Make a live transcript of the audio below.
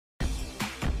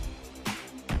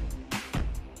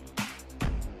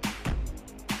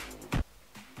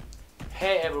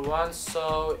Hey everyone,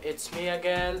 so it's me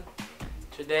again.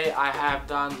 Today I have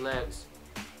done legs.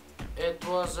 It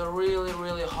was a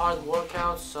really hard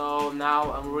workout, so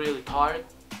now I'm really tired.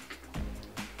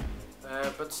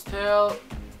 But still,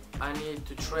 I need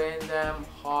to train them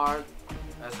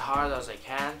as hard as I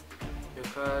can,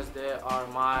 because they are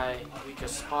my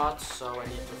weakest spots, so I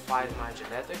need to fight my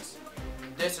genetics.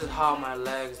 This is how my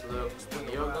legs looked 1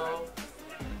 year ago.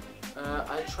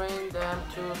 I trained them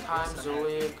 2 times a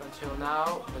week until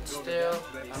now, but still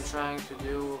I'm trying to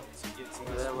do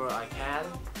whatever I can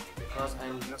because I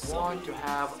want to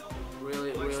have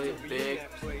really big,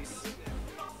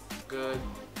 good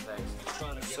legs.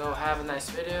 So have a nice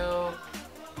video.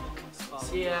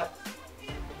 See ya.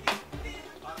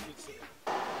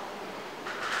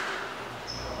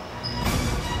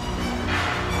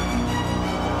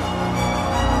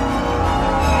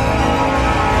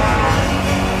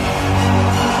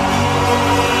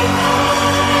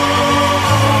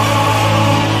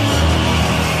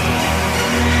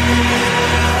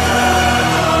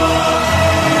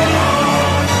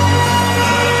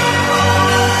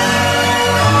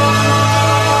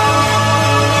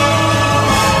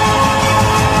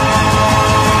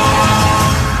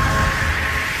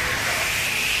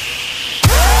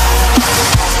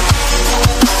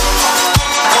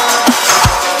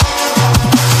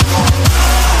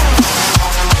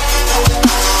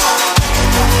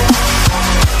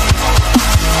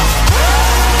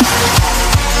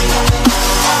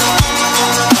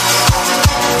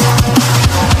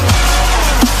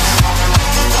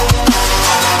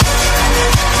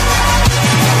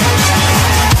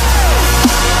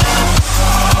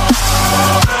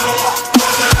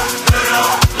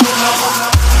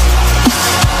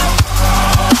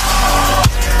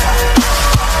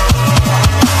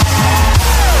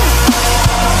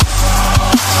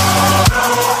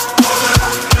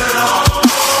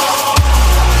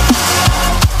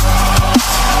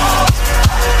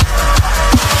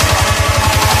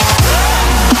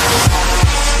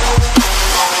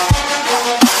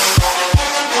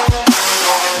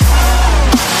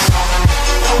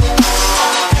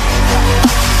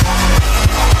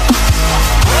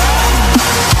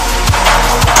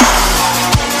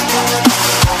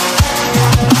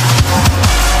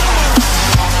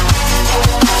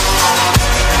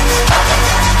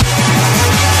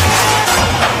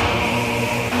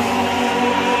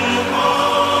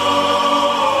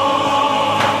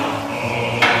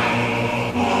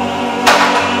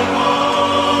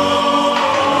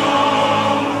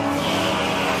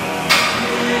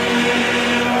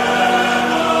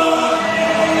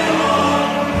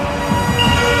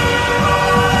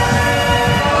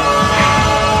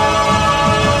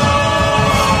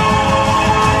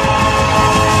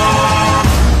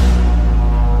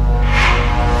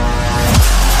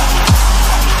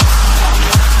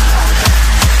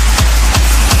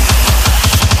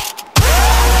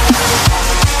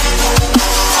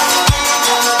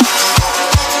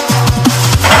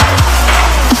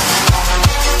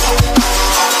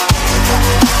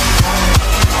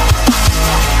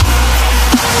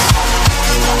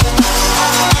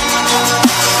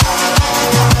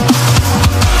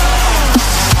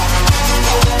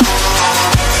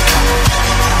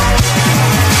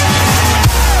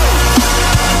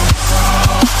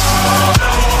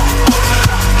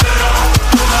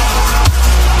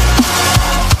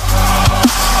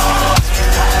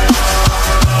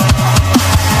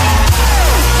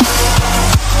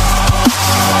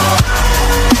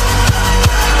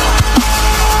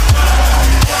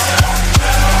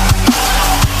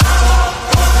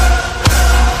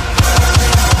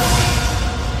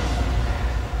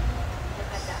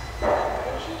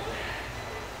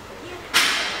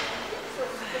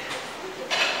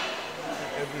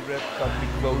 Every rep got me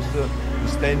closer to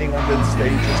standing on that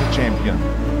stage as a champion.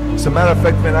 As a matter of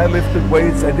fact, when I lifted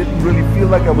weights, I didn't really feel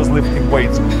like I was lifting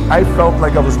weights. I felt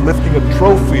like I was lifting a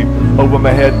trophy over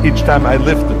my head each time I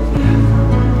lifted.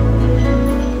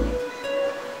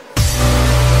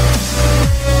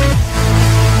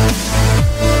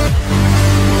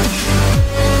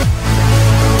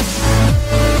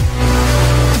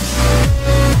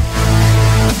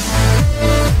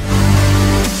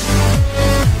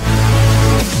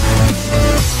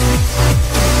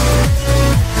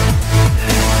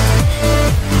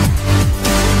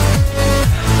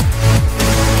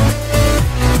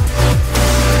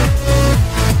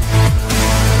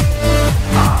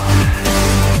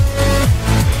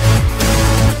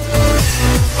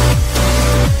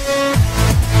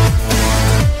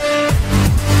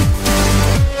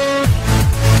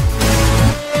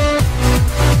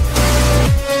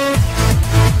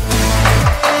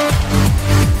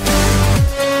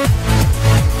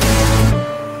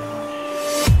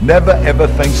 Never ever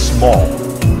think small.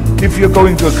 If you're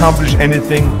going to accomplish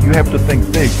anything, you have to think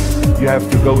big. You have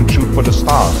to go and shoot for the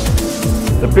stars.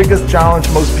 The biggest challenge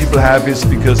most people have is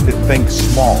because they think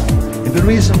small. And the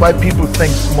reason why people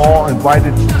think small and why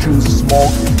they choose small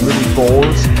little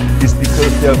goals is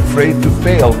because they're afraid to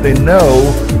fail. They know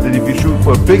that if you shoot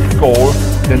for a big goal,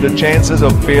 then the chances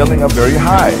of failing are very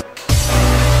high.